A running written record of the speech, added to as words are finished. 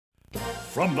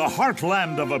From the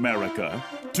heartland of America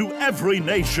to every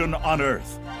nation on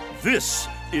earth, this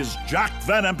is Jack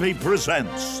Van Impe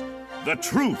Presents The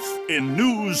Truth in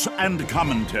News and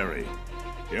Commentary.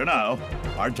 Here now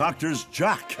are Doctors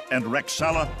Jack and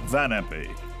Rexella Van Impe.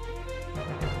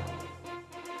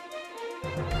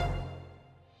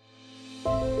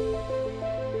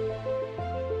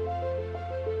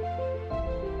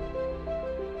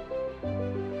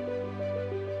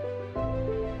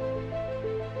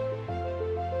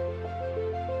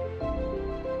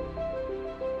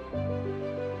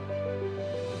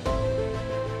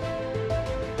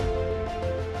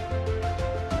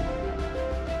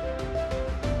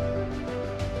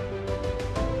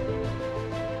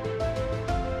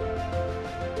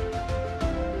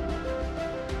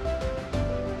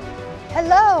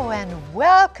 Hello and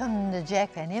welcome to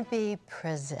Jack Van Impe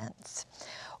Presents.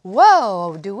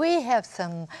 Whoa, do we have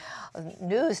some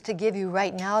news to give you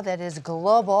right now that is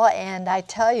global, and I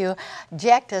tell you,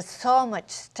 Jack does so much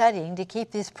studying to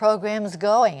keep these programs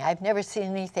going. I've never seen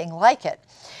anything like it.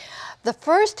 The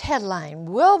first headline,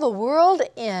 will the world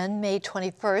end May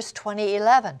 21st,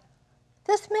 2011?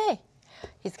 This May.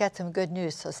 He's got some good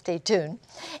news, so stay tuned.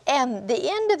 And the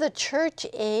end of the church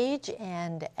age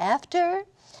and after?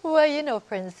 Well, you know,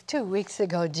 friends, 2 weeks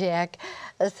ago, Jack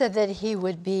said that he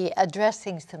would be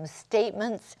addressing some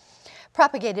statements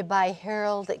propagated by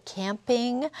Harold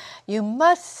Camping. You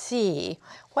must see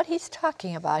what he's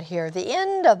talking about here, the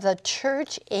end of the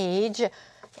church age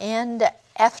and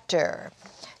after.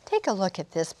 Take a look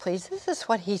at this, please. This is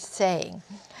what he's saying.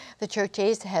 The church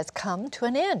age has come to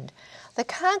an end. The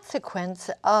consequence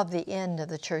of the end of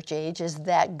the church age is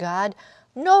that God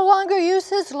no longer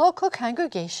uses local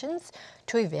congregations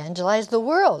to evangelize the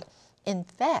world. In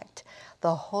fact,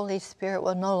 the Holy Spirit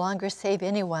will no longer save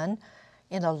anyone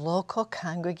in a local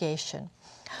congregation.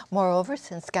 Moreover,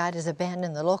 since God has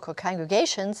abandoned the local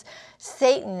congregations,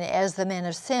 Satan, as the man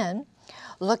of sin,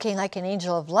 looking like an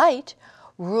angel of light,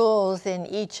 rules in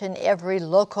each and every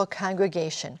local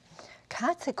congregation.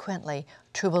 Consequently,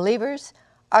 true believers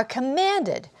are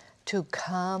commanded to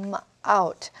come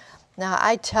out. Now,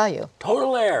 I tell you,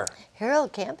 total error.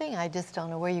 Harold Camping, I just don't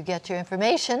know where you get your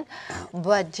information,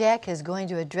 but Jack is going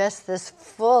to address this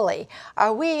fully.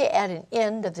 Are we at an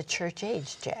end of the church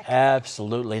age, Jack?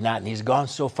 Absolutely not. And he's gone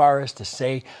so far as to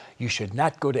say you should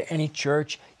not go to any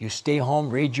church. You stay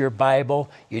home, read your Bible.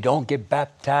 You don't get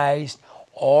baptized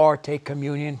or take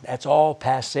communion. That's all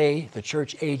passé. The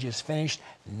church age is finished.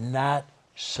 Not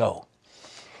so.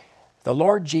 The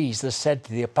Lord Jesus said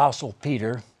to the Apostle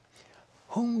Peter,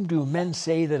 "Whom do men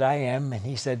say that I am?" And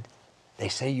he said, "They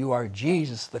say you are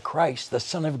Jesus, the Christ, the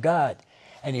Son of God."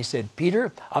 And he said,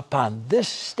 "Peter, upon this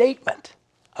statement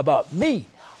about me,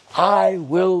 I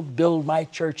will build my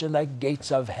church, and the gates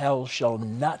of hell shall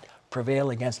not prevail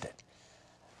against it."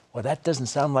 Well, that doesn't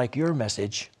sound like your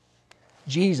message.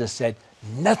 Jesus said,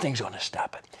 nothing's going to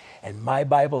stop it. And my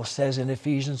Bible says in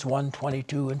Ephesians 1,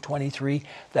 22 and 23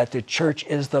 that the church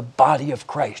is the body of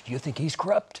Christ. You think he's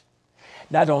corrupt?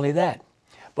 Not only that,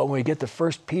 but when we get to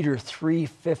 1 Peter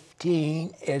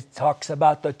 3:15, it talks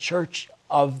about the church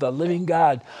of the living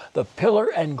God, the pillar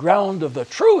and ground of the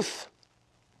truth.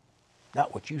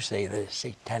 Not what you say that is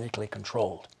satanically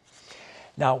controlled.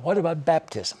 Now, what about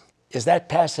baptism? Is that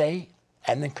passé?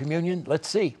 And then communion? Let's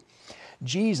see.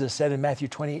 Jesus said in Matthew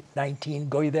 28:19,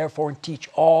 "Go ye therefore and teach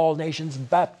all nations,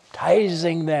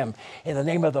 baptizing them in the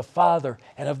name of the Father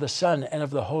and of the Son and of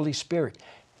the Holy Spirit,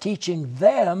 teaching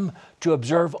them to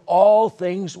observe all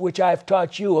things which I have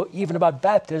taught you," even about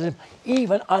baptism,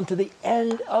 "even unto the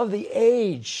end of the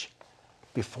age,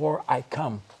 before I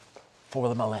come for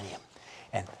the millennium."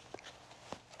 And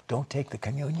don't take the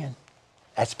communion.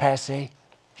 That's passé.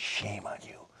 Shame on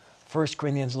you. 1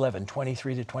 Corinthians 11,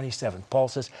 23 to 27, Paul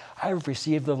says, "I have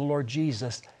received of the Lord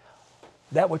Jesus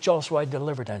that which also I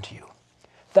delivered unto you,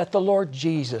 that the Lord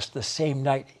Jesus, the same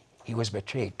night he was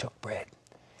betrayed, took bread,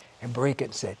 and brake it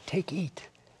and said, Take, eat.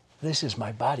 This is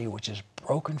my body which is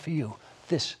broken for you.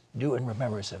 This do in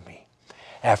remembrance of me.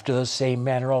 After the same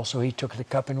manner also he took the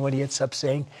cup, and when he had supped,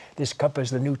 saying, This cup is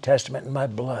the New Testament in my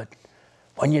blood.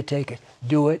 When you take it,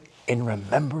 do it in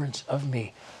remembrance of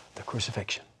me." The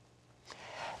crucifixion.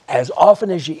 "As often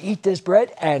as you eat this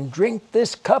bread and drink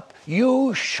this cup,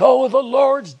 you show the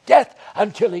Lord's death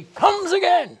until he comes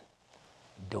again."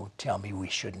 Don't tell me we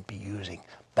shouldn't be using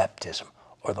baptism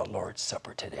or the Lord's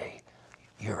Supper today.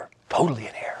 You're totally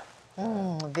in error.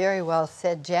 Very well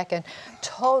said, Jack, and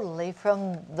totally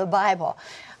from the Bible.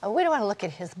 We don't want to look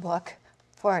at his book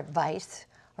for advice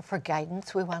or for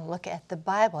guidance, we want to look at the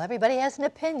Bible. Everybody has an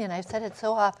opinion. I've said it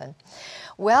so often.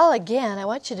 Well, again, I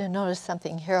want you to notice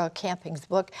something. Harold Camping's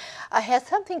book has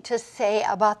something to say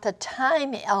about the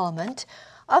time element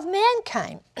of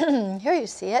mankind. Here you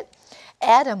see it.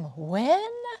 Adam, when?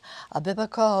 A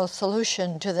biblical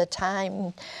solution to the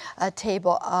time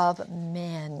table of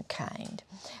mankind.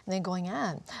 And then going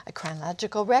on, a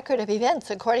chronological record of events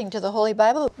according to the Holy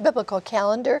Bible, biblical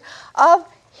calendar of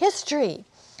history.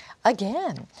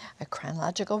 Again, a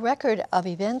chronological record of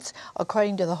events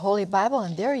according to the Holy Bible,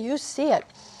 and there you see it.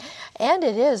 And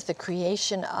it is the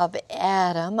creation of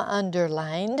Adam,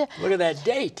 underlined. Look at that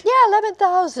date. Yeah,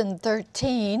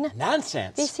 11,013.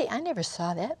 Nonsense. You see, I never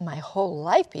saw that in my whole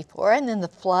life before. And then the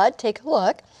flood, take a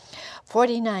look,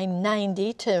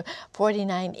 4990 to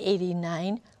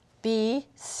 4989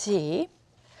 BC.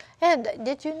 And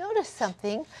did you notice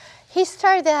something? He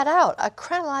started that out, a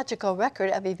chronological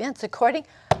record of events according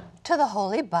to the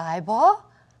Holy Bible.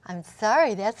 I'm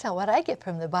sorry, that's not what I get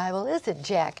from the Bible, is it,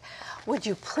 Jack? Would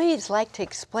you please like to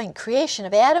explain creation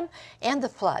of Adam and the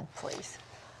flood, please?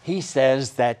 He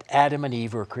says that Adam and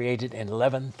Eve were created in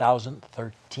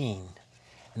 11,013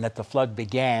 and that the flood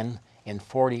began in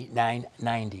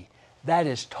 4990. That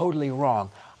is totally wrong.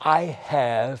 I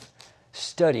have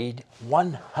studied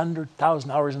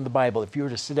 100,000 hours in the Bible. If you were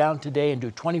to sit down today and do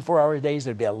 24-hour days,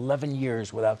 there'd be 11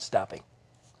 years without stopping.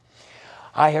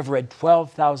 I have read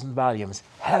 12,000 volumes.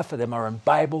 Half of them are in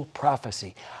Bible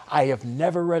prophecy. I have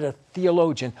never read a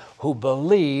theologian who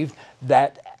believed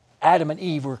that Adam and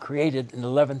Eve were created in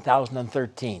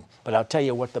 11,013. But I'll tell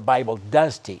you what the Bible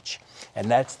does teach,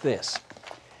 and that's this.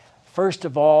 First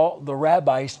of all, the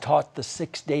rabbis taught the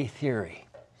six-day theory.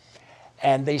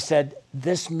 And they said,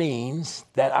 this means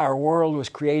that our world was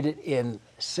created in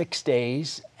 6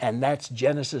 days, and that's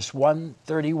Genesis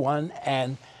 1:31,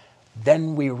 and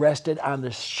then we rested on the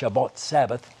Shabbat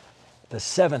Sabbath, the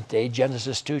seventh day,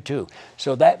 Genesis 2:2.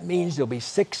 So that means there'll be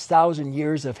 6,000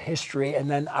 years of history,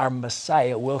 and then our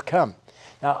Messiah will come.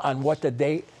 Now, on what did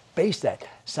they base that?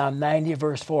 Psalm 90,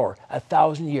 verse 4,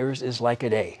 1,000 years is like a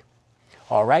day.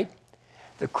 All right?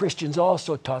 The Christians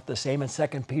also taught the same in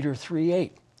 2 Peter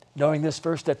 3:8, knowing this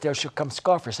verse, that there shall come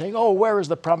scoffers, saying, oh, where is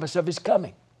the promise of his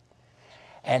coming?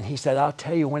 And he said, I'll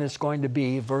tell you when it's going to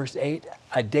be. Verse 8,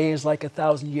 a day is like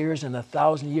 1,000 years, and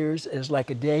 1,000 years is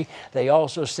like a day. They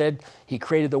also said he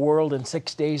created the world in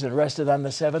 6 days and rested on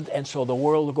the seventh, and so the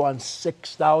world will go on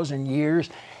 6,000 years,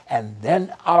 and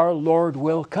then our Lord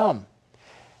will come.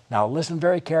 Now listen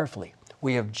very carefully.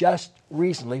 We have just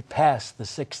recently passed the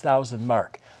 6,000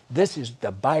 mark. This is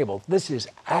the Bible. This is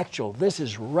actual. This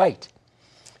is right.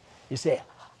 You say,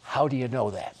 how do you know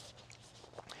that?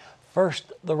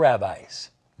 First, the rabbis,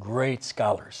 great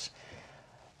scholars.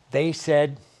 They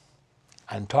said,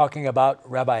 I'm talking about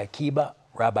Rabbi Akiba,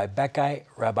 Rabbi Bekai,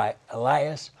 Rabbi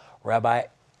Elias, Rabbi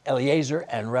Eliezer,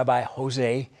 and Rabbi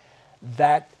Jose,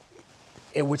 that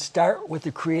it would start with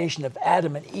the creation of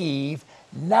Adam and Eve,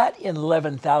 not in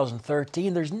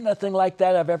 11,013. There's nothing like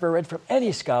that I've ever read from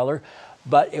any scholar,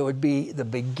 but it would be the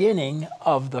beginning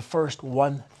of the first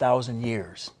 1,000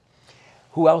 years.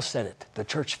 Who else said it? The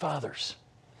church fathers.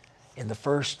 In the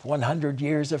first 100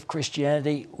 years of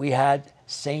Christianity, we had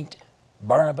Saint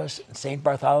Barnabas and Saint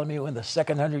Bartholomew. In the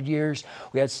second 100 years,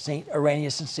 we had Saint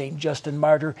Irenaeus and Saint Justin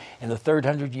Martyr. In the third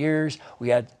 100 years, we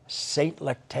had Saint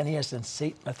Lectinius and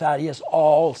Saint Matthias,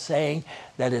 all saying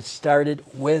that it started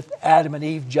with Adam and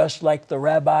Eve, just like the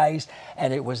rabbis,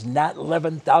 and it was not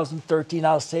 11,013.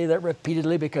 I'll say that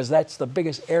repeatedly because that's the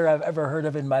biggest error I've ever heard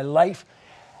of in my life.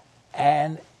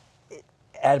 And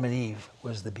Adam and Eve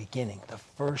was the beginning, the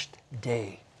first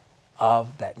day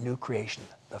of that new creation,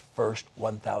 the first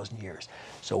 1,000 years.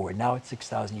 So we're now at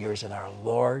 6,000 years, and our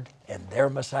Lord and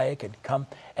their Messiah can come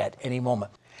at any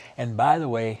moment. And by the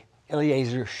way,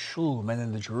 Eliezer Schulman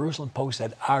in the Jerusalem Post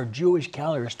said our Jewish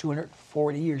calendar is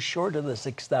 240 years short of the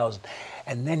 6,000.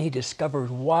 And then he discovered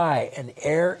why, an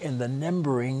error in the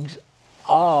numberings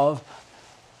of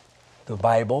the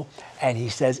Bible, and he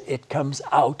says it comes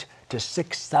out to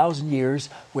 6,000 years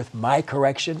with my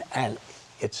correction, and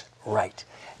it's right.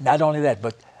 Not only that,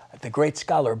 but the great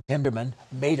scholar Timberman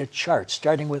made a chart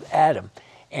starting with Adam,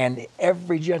 and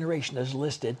every generation is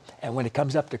listed, and when it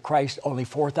comes up to Christ, only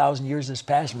 4,000 years has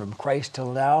passed, and from Christ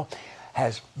till now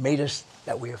has made us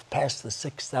that we have passed the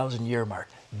 6,000 year mark.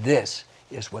 This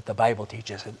is what the Bible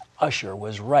teaches, and Usher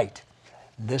was right.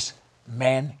 This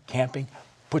man camping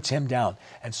puts him down,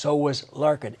 and so was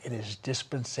Larkin in his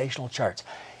dispensational charts.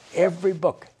 Every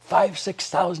book, 5,000,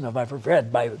 6,000 of them I've read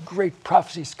by great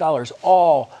prophecy scholars,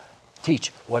 all teach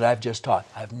what I've just taught.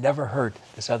 I've never heard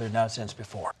this other nonsense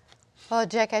before. Oh,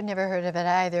 Jack, I've never heard of it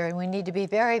either, and we need to be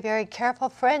very, very careful,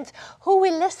 friends, who we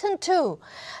listen to.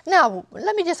 Now,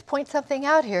 let me just point something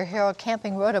out here. Harold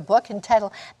Camping wrote a book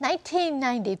entitled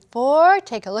 1994.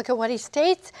 Take a look at what he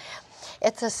states.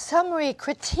 It's a summary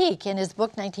critique in his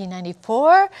book,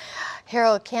 1994.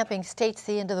 Harold Camping states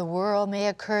the end of the world may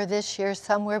occur this year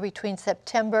somewhere between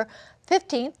September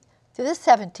 15th to the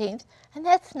 17th, and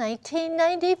that's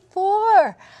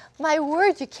 1994. My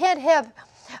word, you can't have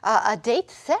a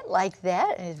date set like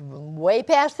that. It's way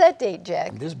past that date,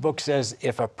 Jack. This book says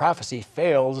if a prophecy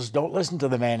fails, don't listen to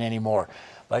the man anymore.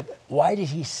 But why did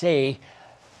he say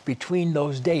between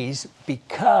those days?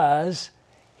 Because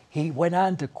he went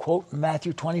on to quote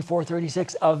Matthew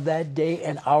 24:36, of that day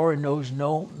and hour knows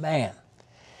no man.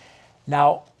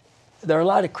 Now, there are a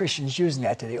lot of Christians using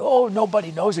that today. Oh,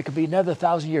 nobody knows, it could be another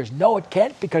 1,000 years. No, it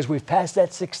can't, because we've passed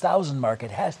that 6,000 mark.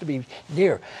 It has to be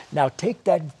near. Now, take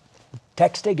that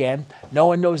text again. No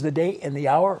one knows the day and the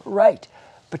hour, right.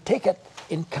 But take it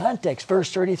in context.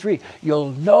 Verse 33,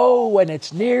 you'll know when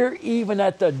it's near, even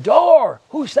at the door.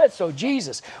 Who said so?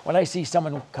 Jesus. When I see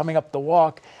someone coming up the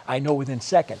walk, I know within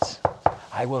seconds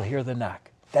I will hear the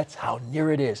knock. That's how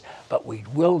near it is. But we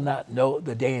will not know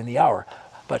the day and the hour.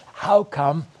 But how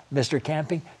come Mr.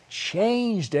 Camping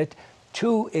changed it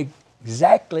to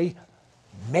exactly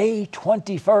May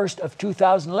 21st of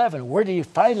 2011? Where do you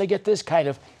finally get this kind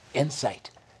of insight?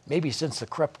 Maybe since the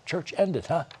corrupt church ended,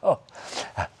 huh? Oh,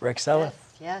 Rexella?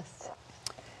 Yes.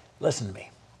 Listen to me.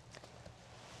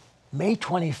 May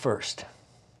 21st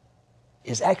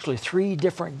is actually 3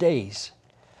 different days.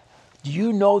 Do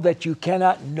you know that you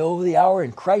cannot know the hour?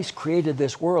 And Christ created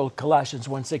this world, Colossians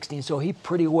 1:16, so he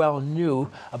pretty well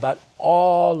knew about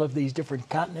all of these different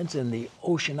continents and the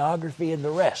oceanography and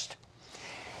the rest.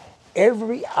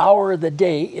 Every hour of the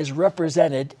day is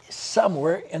represented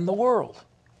somewhere in the world.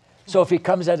 So if he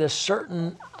comes at a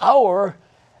certain hour,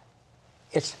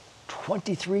 it's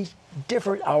 23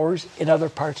 different hours in other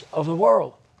parts of the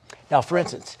world. Now, for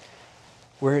instance,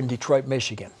 we're in Detroit,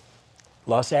 Michigan.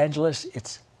 Los Angeles,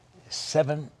 it's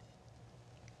 7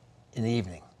 in the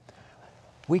evening.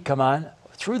 We come on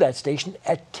through that station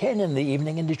at 10 in the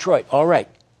evening in Detroit. All right.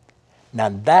 Now,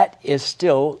 that is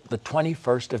still the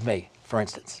 21st of May, for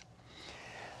instance.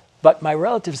 But my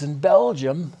relatives in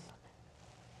Belgium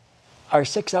are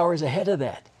 6 hours ahead of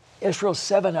that. Israel's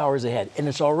 7 hours ahead, and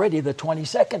it's already the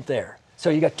 22nd there. So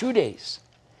you got 2 days.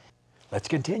 Let's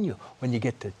continue. When you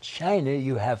get to China,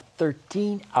 you have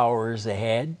 13 hours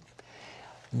ahead.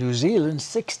 New Zealand,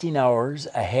 16 hours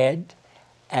ahead.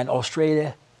 And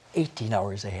Australia, 18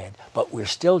 hours ahead. But we're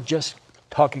still just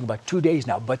talking about 2 days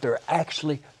now, but there are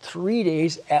actually 3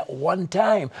 days at one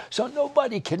time. So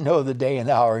nobody can know the day and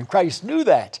hour, and Christ knew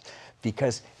that,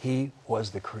 because he was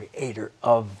the creator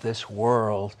of this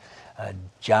world.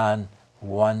 John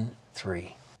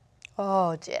 1:3.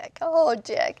 Oh, Jack,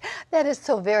 that is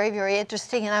so very, very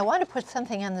interesting. And I want to put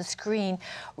something on the screen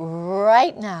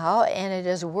right now, and it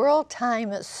is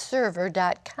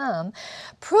worldtimeserver.com,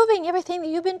 proving everything that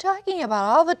you've been talking about,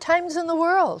 all the times in the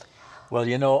world. Well,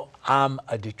 you know, I'm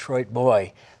a Detroit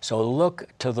boy, so look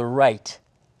to the right,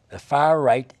 the far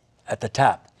right at the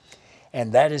top.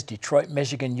 And that is Detroit,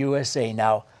 Michigan, USA.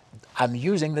 Now, I'm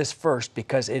using this first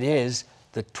because it is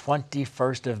the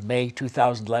 21st of May,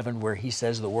 2011, where he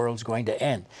says the world's going to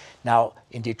end. Now,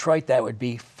 in Detroit, that would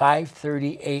be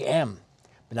 5:30 a.m.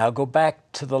 But now go back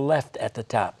to the left at the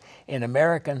top. In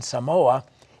American Samoa,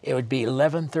 it would be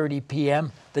 11:30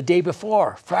 p.m. the day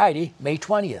before, Friday, May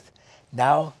 20th.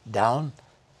 Now, down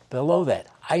below that,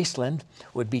 Iceland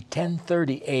would be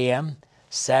 10:30 a.m.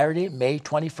 Saturday, May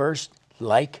 21st,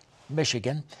 like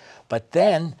Michigan. But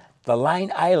then the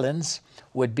Line Islands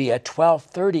would be at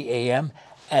 12:30 a.m.,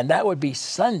 and that would be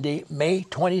Sunday, May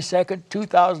 22nd,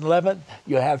 2011.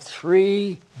 You have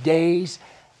 3 days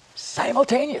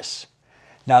simultaneous.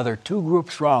 Now, there are 2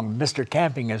 groups wrong. Mr.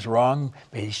 Camping is wrong.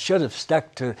 He should have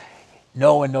stuck to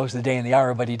no one knows the day and the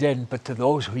hour, but he didn't. But to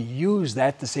those who use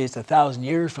that to say it's 1,000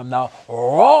 years from now,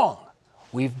 wrong.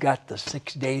 We've got the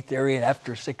 6-day theory, and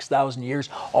after 6,000 years,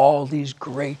 all these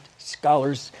great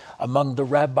scholars among the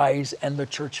rabbis and the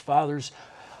church fathers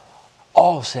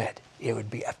all said it would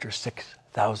be after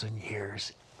 6,000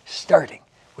 years, starting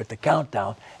with the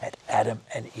countdown at Adam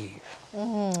and Eve.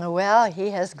 Well,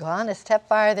 he has gone a step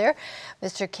farther.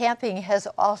 Mr. Camping has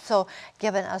also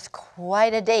given us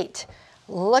quite a date.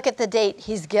 Look at the date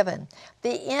he's given.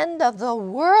 The end of the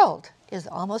world is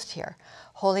almost here.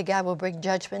 Holy God will bring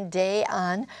Judgment Day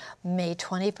on May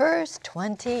 21st,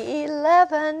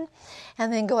 2011.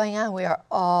 And then going on, we are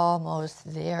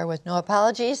almost there with no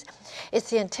apologies.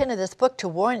 It's the intent of this book to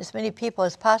warn as many people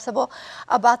as possible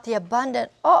about the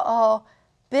abundant,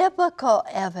 biblical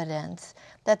evidence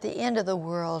that the end of the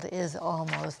world is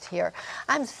almost here.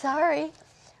 I'm sorry,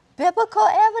 biblical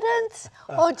evidence?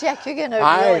 Oh, Jack, you're going to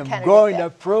I really am going to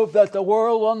prove that the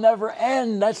world will never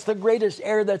end. That's the greatest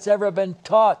error that's ever been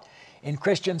taught in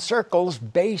Christian circles,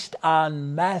 based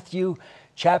on Matthew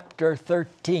chapter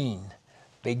 13,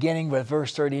 beginning with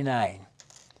verse 39.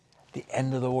 The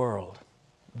end of the world.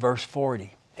 Verse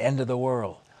 40, end of the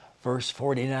world. Verse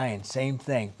 49, same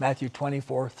thing. Matthew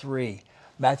 24:3,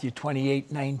 Matthew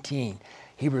 28:19,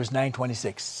 Hebrews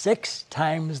 9:26. 6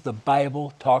 times the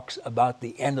Bible talks about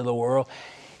the end of the world.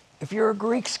 If you're a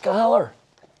Greek scholar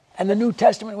and the New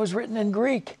Testament was written in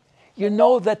Greek, you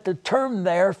know that the term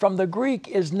there from the Greek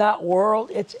is not world,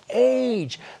 it's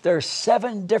age. There are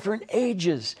 7 different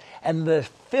ages, and the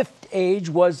 5th age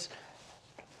was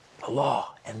the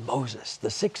law and Moses. The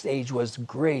 6th age was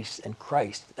grace and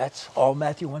Christ. That's all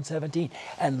Matthew 1:17.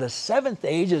 And the 7th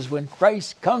age is when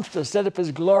Christ comes to set up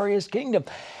his glorious kingdom.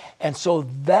 And so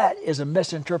that is a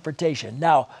misinterpretation.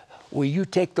 Now, will you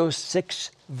take those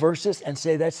 6 verses and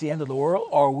say that's the end of the world?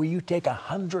 Or will you take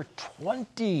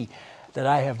 120 that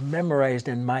I have memorized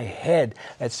in my head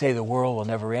that say the world will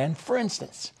never end? For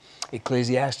instance,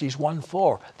 Ecclesiastes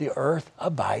 1:4, the earth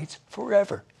abides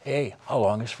forever. Hey, how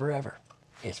long is forever?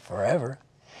 It's forever.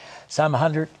 Psalm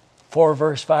 104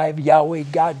 verse 5, Yahweh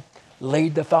God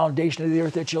laid the foundation of the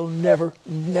earth that shall never,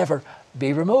 never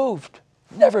be removed,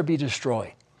 never be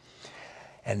destroyed.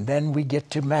 And then we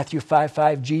get to Matthew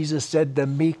 5:5, Jesus said, the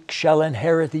meek shall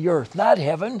inherit the earth, not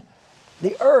heaven,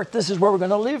 the earth. This is where we're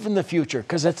going to live in the future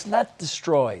because it's not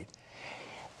destroyed.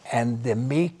 And the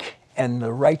meek and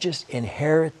the righteous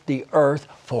inherit the earth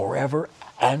forever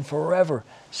and forever.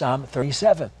 Psalm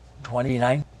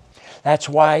 37:29. That's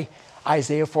why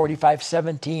Isaiah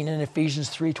 45:17 and Ephesians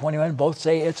 3:21 both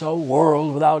say it's a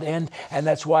world without end. And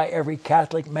that's why every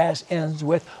Catholic Mass ends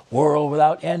with world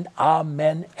without end.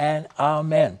 Amen and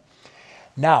amen.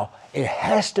 Now, it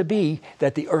has to be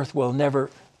that the earth will never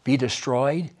be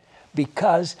destroyed,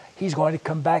 because he's going to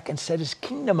come back and set his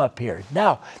kingdom up here.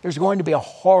 Now, there's going to be a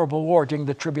horrible war during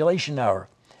the tribulation hour.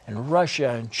 And Russia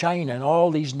and China and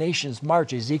all these nations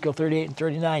march, Ezekiel 38 and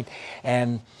 39,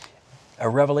 and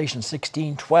Revelation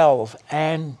 16:12,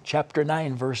 and chapter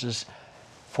 9, verses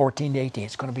 14 to 18.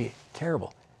 It's going to be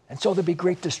terrible. And so there'll be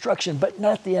great destruction, but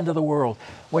not the end of the world.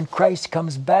 When Christ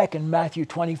comes back in Matthew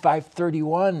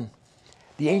 25:31,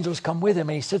 the angels come with him,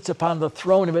 and he sits upon the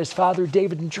throne of his father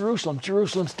David in Jerusalem.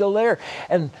 Jerusalem's still there,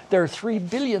 and there are 3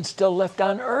 billion still left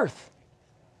on earth.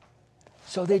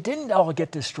 So they didn't all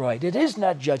get destroyed. It is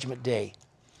not Judgment Day.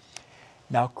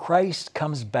 Now Christ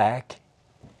comes back,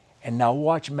 and now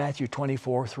watch Matthew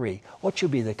 24:3. What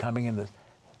should be the coming and the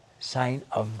sign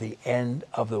of the end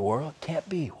of the world? Can't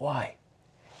be. Why?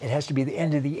 It has to be the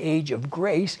end of the age of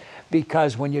grace,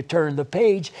 because when you turn the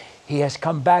page, he has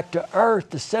come back to earth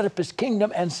to set up his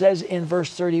kingdom, and says in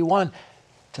verse 31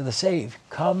 to the saved,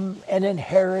 come and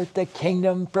inherit the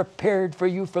kingdom prepared for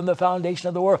you from the foundation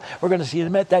of the world. We're going to see in a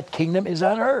minute that kingdom is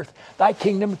on earth. Thy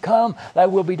kingdom come, thy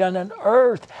will be done on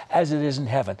earth as it is in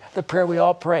heaven. The prayer we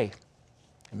all pray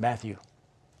in Matthew.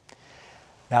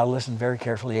 Now listen very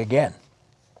carefully again.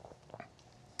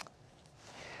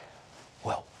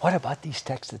 Well, what about these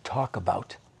texts that talk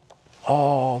about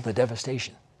all the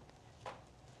devastation?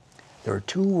 There are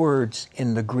 2 words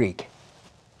in the Greek,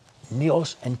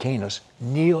 neos and kainos.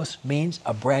 Neos means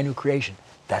a brand new creation.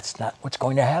 That's not what's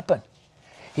going to happen.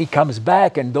 He comes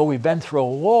back, and though we've been through a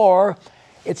war,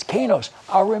 it's kainos,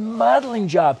 a remodeling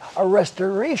job, a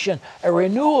restoration, a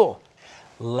renewal.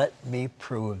 Let me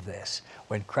prove this.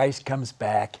 When Christ comes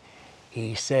back,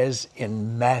 he says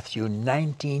in Matthew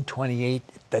 19:28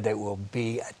 that it will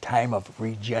be a time of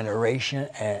regeneration,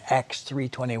 and Acts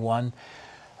 3:21,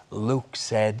 Luke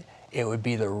said it would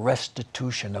be the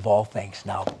restitution of all things.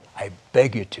 Now, I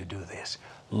beg you to do this.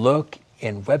 Look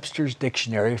in Webster's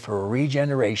dictionary for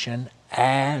regeneration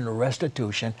and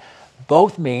restitution.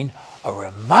 Both mean a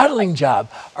remodeling job,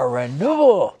 a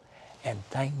renewal. And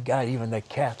thank God, even the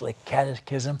Catholic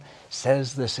Catechism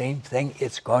says the same thing.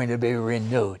 It's going to be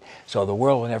renewed. So the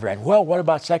world will never end. Well, what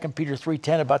about 2 Peter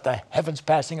 3:10 about the heavens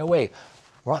passing away?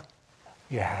 Well,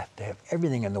 you have to have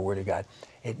everything in the Word of God.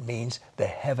 It means the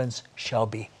heavens shall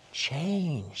be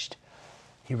changed.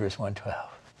 Hebrews 1:12.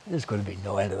 There's going to be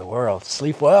no end of the world.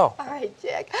 Sleep well. All right,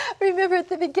 Jack. Remember at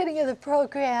the beginning of the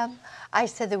program, I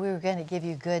said that we were going to give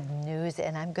you good news,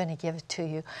 and I'm going to give it to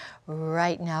you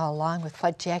right now along with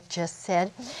what Jack just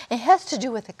said. It has to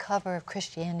do with the cover of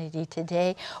Christianity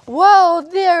Today. Whoa,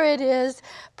 there it is,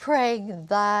 praying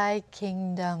thy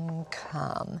kingdom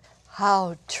come.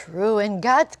 How true. And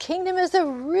God's kingdom is a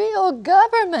real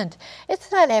government.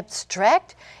 It's not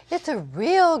abstract. It's a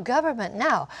real government.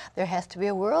 Now, there has to be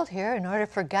a world here in order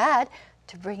for God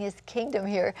to bring his kingdom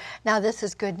here. Now, this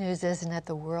is good news, isn't it?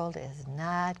 The world is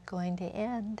not going to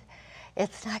end.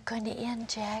 It's not going to end,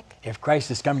 Jack. If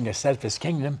Christ is coming to set up his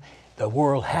kingdom, the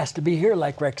world has to be here,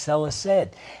 like Rexella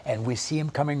said. And we see him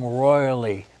coming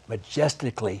royally,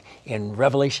 majestically in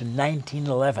Revelation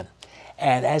 19:11.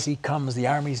 And as he comes, the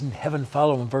armies in heaven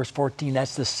follow him. Verse 14,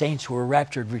 that's the saints who are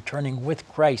raptured, returning with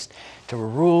Christ to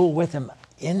rule with him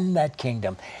in that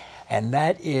kingdom. And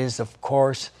that is, of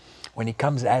course, when he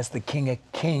comes as the King of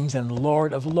Kings and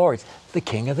Lord of Lords. The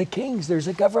King of the Kings, there's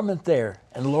a government there.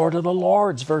 And Lord of the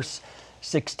Lords, verse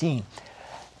 16.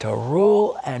 To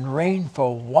rule and reign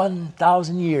for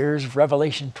 1,000 years,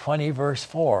 Revelation 20, verse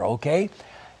 4, okay?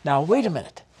 Now, wait a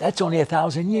minute. That's only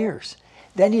 1,000 years.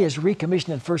 Then he is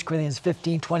recommissioned in 1 Corinthians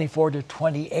 15, 24 to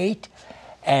 28.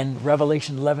 And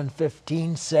Revelation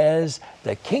 11:15 says,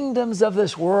 the kingdoms of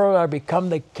this world are become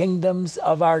the kingdoms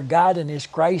of our God and his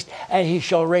Christ, and he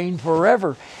shall reign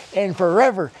forever and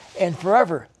forever and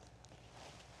forever.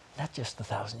 Not just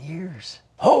 1,000 years.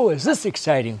 Oh, is this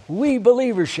exciting? We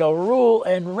believers shall rule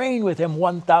and reign with him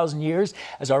 1,000 years,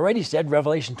 as already said,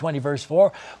 Revelation 20, verse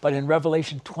 4. But in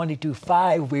Revelation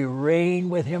 22:5, we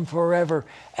reign with him forever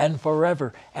and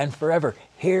forever and forever.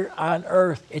 Here on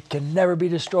earth, it can never be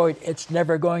destroyed. It's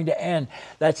never going to end.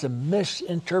 That's a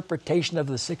misinterpretation of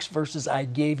the 6 verses I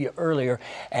gave you earlier.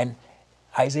 And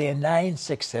Isaiah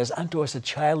 9:6 says, unto us a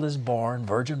child is born,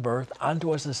 virgin birth,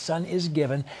 unto us a son is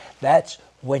given. That's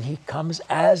when he comes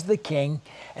as the king,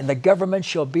 and the government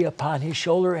shall be upon his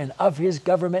shoulder, and of his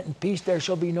government and peace there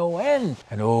shall be no end.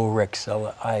 And oh,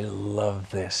 Rexella, I love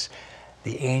this.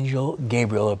 The angel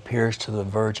Gabriel appears to the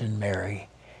Virgin Mary,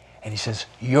 and he says,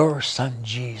 your son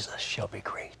Jesus shall be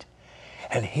great,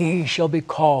 and he shall be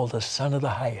called the Son of the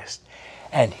Highest,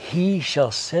 and he shall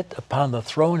sit upon the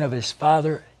throne of his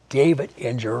father David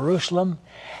in Jerusalem,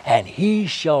 and he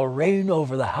shall reign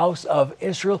over the house of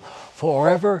Israel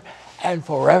forever and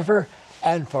forever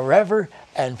and forever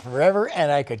and forever.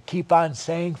 And I could keep on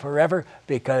saying forever,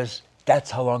 because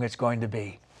that's how long it's going to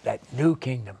be. That new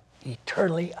kingdom,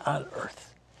 eternally on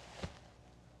earth.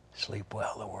 Sleep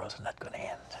well, the world's not going to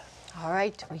end. All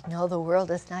right, we know the world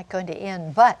is not going to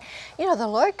end, but, you know, the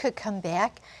Lord could come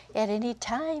back at any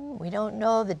time. We don't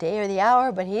know the day or the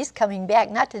hour, but he's coming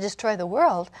back not to destroy the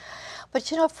world.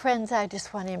 But, you know, friends, I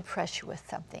just want to impress you with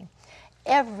something.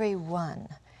 Everyone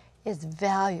is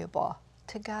valuable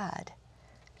to God.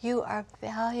 You are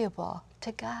valuable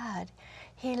to God.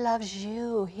 He loves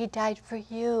you. He died for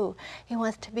you. He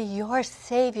wants to be your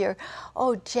Savior.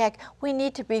 Oh, Jack, we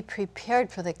need to be prepared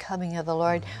for the coming of the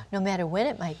Lord, no matter when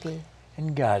it might be.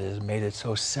 And God has made it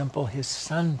so simple. His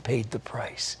Son paid the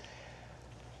price.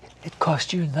 It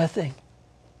cost you nothing.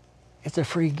 It's a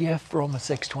free gift, Romans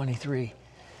 6:23.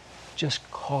 Just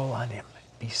call on him.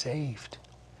 Be saved.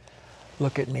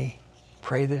 Look at me.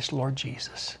 Pray this, Lord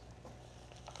Jesus,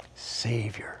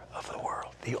 Savior of the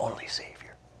world, the only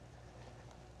Savior.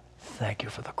 Thank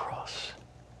you for the cross.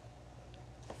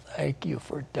 Thank you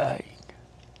for dying,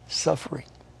 suffering,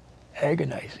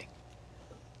 agonizing,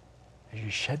 as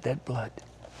you shed that blood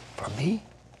for me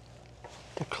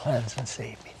to cleanse and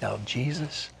save me. Now,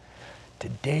 Jesus,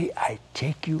 today I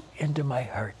take you into my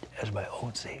heart as my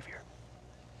own Savior.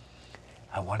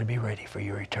 I want to be ready for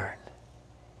your return.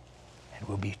 And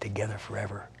we'll be together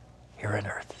forever here on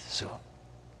earth soon.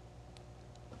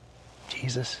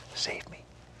 Jesus, save me.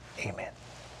 Amen.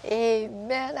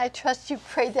 Amen. I trust you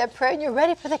prayed that prayer and you're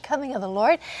ready for the coming of the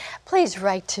Lord. Please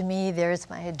write to me.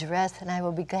 There's my address, and I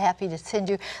will be happy to send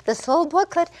you this little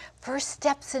booklet, First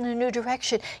Steps in a New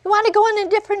Direction. You want to go in a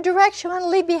different direction, you want to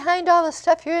leave behind all the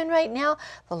stuff you're in right now,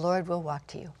 the Lord will walk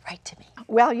to you. Write to me.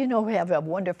 Well, you know, we have a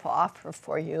wonderful offer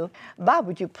for you. Bob,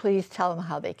 would you please tell them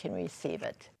how they can receive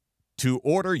it? To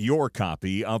order your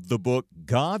copy of the book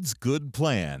God's Good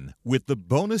Plan with the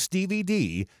bonus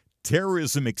DVD,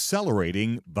 Terrorism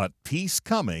Accelerating but Peace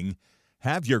Coming,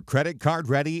 have your credit card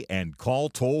ready and call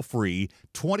toll-free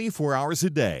 24 hours a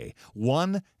day,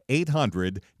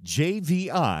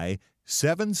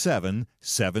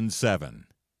 1-800-JVI-7777.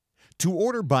 To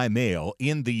order by mail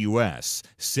in the U.S.,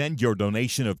 send your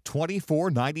donation of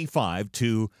 $24.95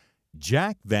 to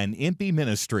Jack Van Impe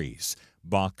Ministries,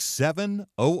 Box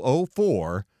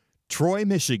 7004, Troy,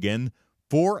 Michigan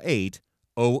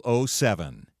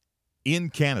 48007.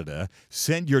 In Canada,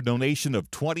 send your donation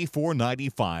of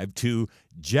 $24.95 to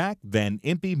Jack Van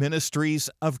Impe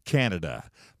Ministries of Canada,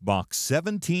 Box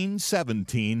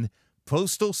 1717,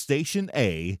 Postal Station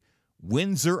A,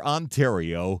 Windsor,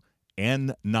 Ontario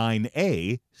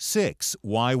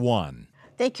N9A6Y1.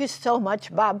 Thank you so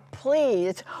much, Bob.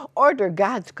 Please order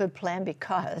God's Good Plan,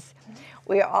 because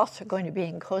we are also going to be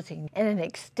enclosing in an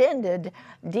extended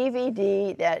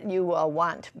DVD that you will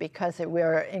want, because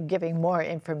we're giving more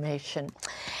information.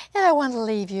 And I want to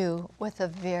leave you with a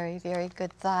very, very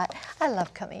good thought. I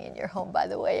love coming in your home, by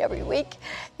the way, every week.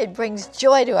 It brings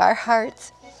joy to our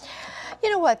hearts.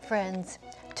 You know what, friends?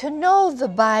 To know the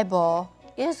Bible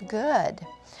is good,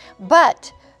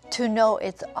 but to know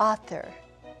its author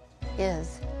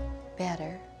is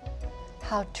better.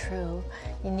 How true.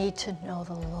 You need to know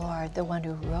the Lord, the one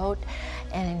who wrote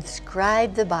and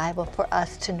inscribed the Bible for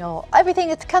us to know everything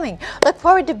that's coming. Look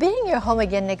forward to being in your home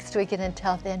again next week, and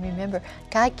until then, remember,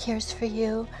 God cares for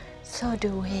you. So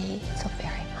do we, so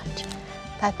very much.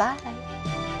 Bye-bye.